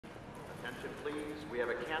Attention please, we have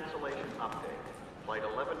a cancellation update. Flight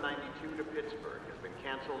 1192 to Pittsburgh has been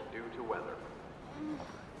canceled due to weather.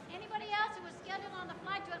 Anybody else who was scheduled on the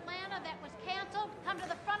flight to Atlanta that was canceled, come to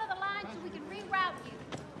the front of the line so we can reroute you.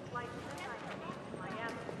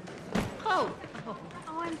 Oh. Oh,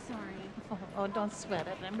 I'm sorry. Oh, don't sweat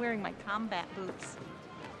it. I'm wearing my combat boots.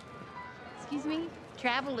 Excuse me?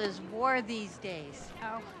 Travel is war these days.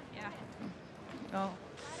 Oh, yeah. Oh,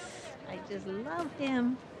 I just love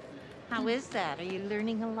him. How is that? Are you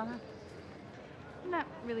learning a lot? I'm not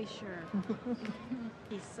really sure.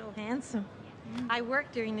 He's so handsome. I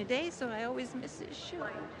work during the day, so I always miss his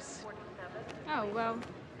shoes. Oh, well,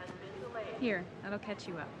 here, that'll catch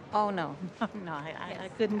you up. Oh, no. No, I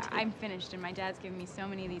couldn't. I'm finished, and my dad's given me so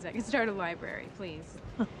many of these, I could start a library, please.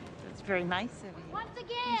 It's very nice of you. Once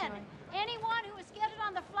again, anyone who is scheduled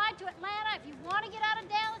on the flight to Atlanta, if you want to get out of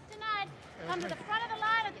Dallas tonight, come to the front of the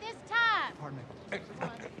line at this time. Pardon me.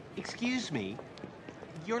 Excuse me.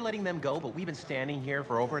 You're letting them go, but we've been standing here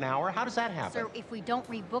for over an hour? How does that happen? Sir, if we don't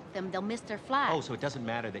rebook them, they'll miss their flight. Oh, so it doesn't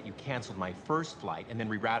matter that you canceled my first flight and then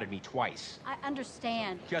rerouted me twice. I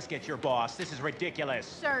understand. Just get your boss. This is ridiculous.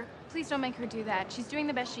 Sir, please don't make her do that. She's doing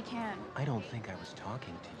the best she can. I don't think I was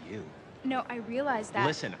talking to you. No, I realize that.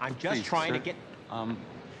 Listen, I'm just Please, trying sir. to get...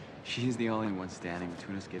 She's the only one standing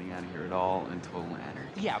between us getting out of here at all and total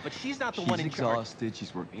anarchy. Yeah, but she's not the She's one in charge. exhausted,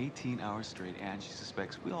 she's worked 18 hours straight, and she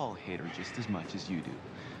suspects we all hate her just as much as you do.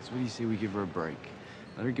 So what do you say we give her a break?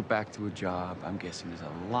 Let her get back to a job I'm guessing is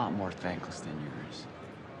a lot more thankless than yours.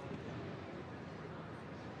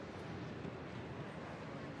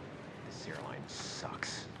 This airline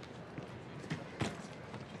sucks.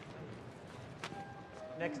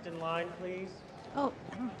 Next in line, please. Oh,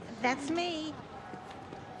 that's me.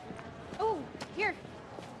 Oh, here.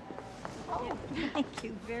 Oh, thank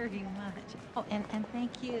you very much. Oh, and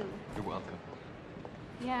thank you. You're welcome.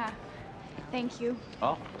 Yeah, thank you.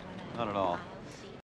 Oh, not at all.